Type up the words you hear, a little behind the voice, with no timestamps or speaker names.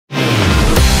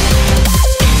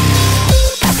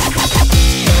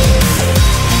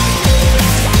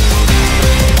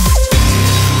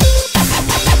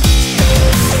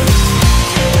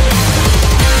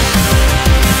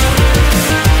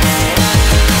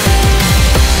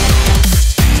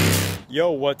Yo,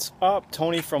 what's up?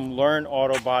 Tony from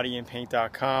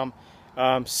LearnAutoBodyAndPaint.com.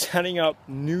 Setting up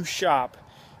new shop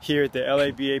here at the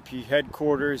LABAP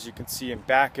headquarters. You can see in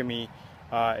back of me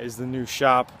is the new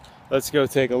shop. Let's go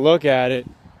take a look at it.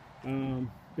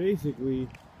 Basically,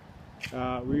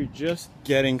 we're just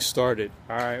getting started.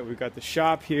 All right, we've got the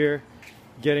shop here,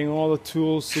 getting all the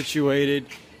tools situated.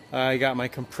 I got my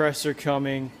compressor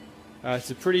coming.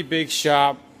 It's a pretty big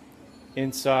shop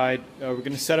inside. We're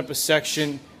going to set up a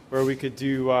section where we could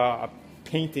do a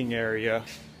painting area.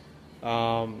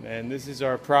 And this is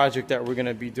our project that we're going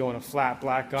to be doing a flat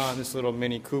black on, this little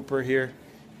Mini Cooper here.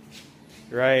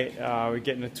 Right, we're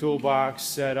getting the toolbox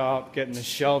set up, getting the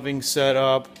shelving set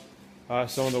up,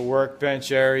 some of the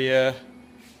workbench area.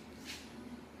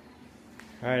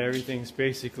 All right, everything's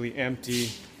basically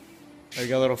empty. I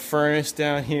got a little furnace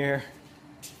down here.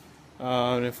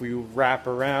 And if we wrap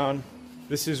around,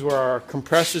 this is where our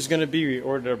compressor is going to be. We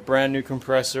ordered a brand new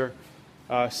compressor,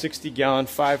 60-gallon,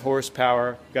 5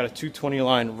 horsepower. Got a 220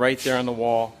 line right there on the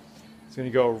wall. It's going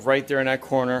to go right there in that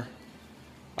corner.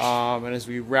 And as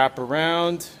we wrap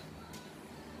around,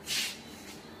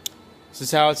 this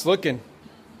is how it's looking.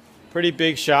 Pretty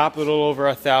big shop, a little over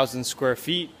 1,000 square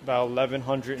feet, about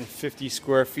 1,150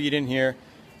 square feet in here.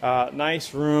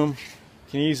 Nice room.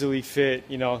 Can easily fit,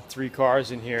 3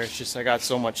 cars in here. It's just I got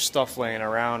so much stuff laying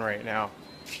around right now.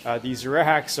 These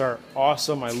racks are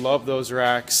awesome. I love those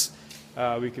racks.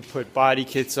 We could put body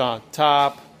kits on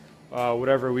top,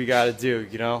 whatever we got to do,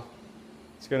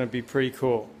 It's going to be pretty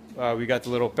cool. We got the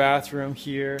little bathroom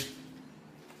here.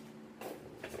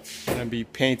 Going to be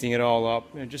painting it all up.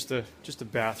 Just a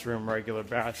bathroom, regular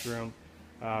bathroom.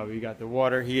 We got the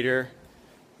water heater.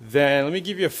 Then let me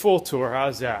give you a full tour.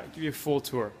 How's that? Give you a full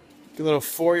tour. A little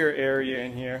foyer area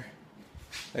in here.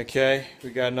 Okay, we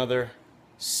got another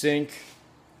sink.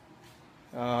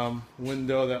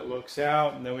 Window that looks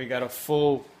out, and then we got a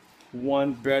full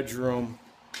 1-bedroom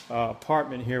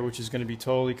apartment here, which is going to be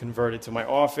totally converted to my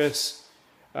office.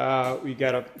 We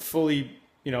got a fully,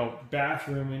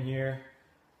 bathroom in here.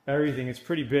 Everything is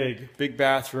pretty big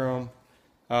bathroom.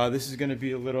 This is going to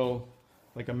be a little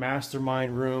like a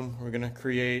mastermind room. We're going to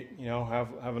create,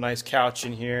 have a nice couch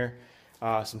in here,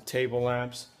 some table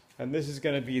lamps, and this is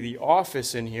going to be the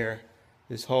office in here.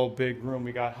 This whole big room.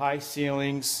 We got high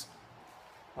ceilings.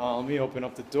 Let me open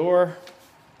up the door.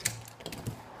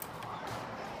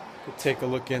 Could take a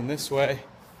look in this way.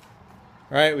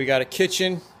 All right, we got a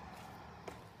kitchen.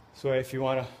 So if you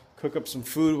want to cook up some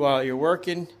food while you're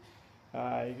working,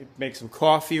 you could make some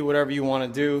coffee, whatever you want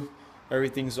to do.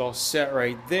 Everything's all set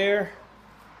right there.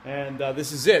 And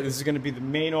this is it. This is going to be the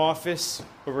main office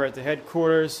over at the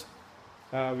headquarters.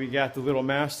 We got the little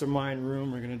mastermind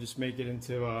room. We're going to just make it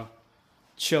into a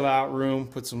chill out room,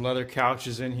 put some leather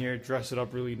couches in here, dress it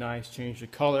up really nice, change the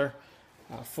color.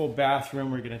 Full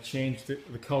bathroom, we're going to change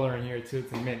the color in here to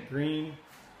mint green.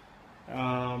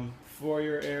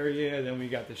 Foyer area, then we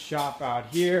got the shop out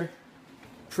here.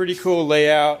 Pretty cool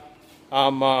layout.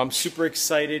 I'm super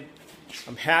excited.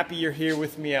 I'm happy you're here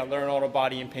with me at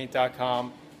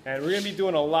LearnAutoBodyAndPaint.com, and we're going to be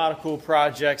doing a lot of cool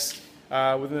projects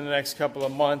within the next couple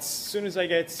of months. As soon as I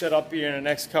get set up here in the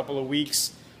next couple of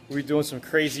weeks, we're doing some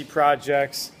crazy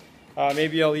projects.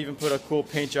 Maybe I'll even put a cool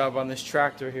paint job on this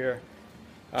tractor here.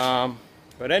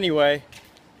 But anyway,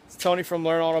 it's Tony from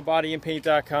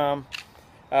LearnAutoBodyAndPaint.com.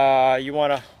 You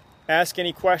want to ask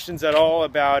any questions at all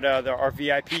about our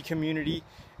VIP community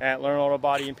at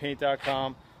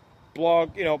LearnAutoBodyAndPaint.com.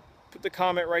 Blog, put the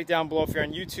comment right down below. If you're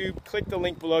on YouTube, click the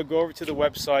link below, go over to the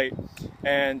website,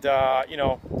 and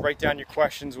write down your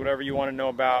questions, whatever you want to know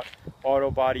about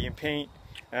auto, body, and paint.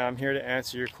 And I'm here to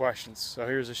answer your questions. So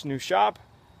here's this new shop.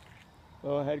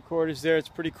 Little headquarters there. It's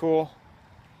pretty cool.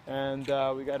 And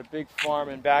we got a big farm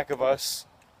in back of us.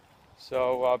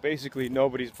 So basically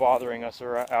nobody's bothering us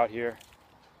out here.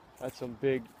 That's some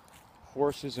big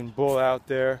horses and bull out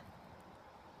there.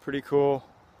 Pretty cool.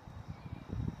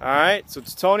 Alright, so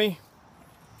it's Tony.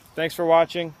 Thanks for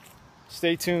watching.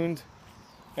 Stay tuned.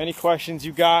 Any questions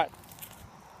you got,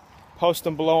 post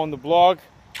them below on the blog.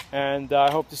 And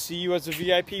I hope to see you as a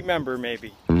VIP member,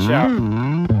 maybe. Ciao.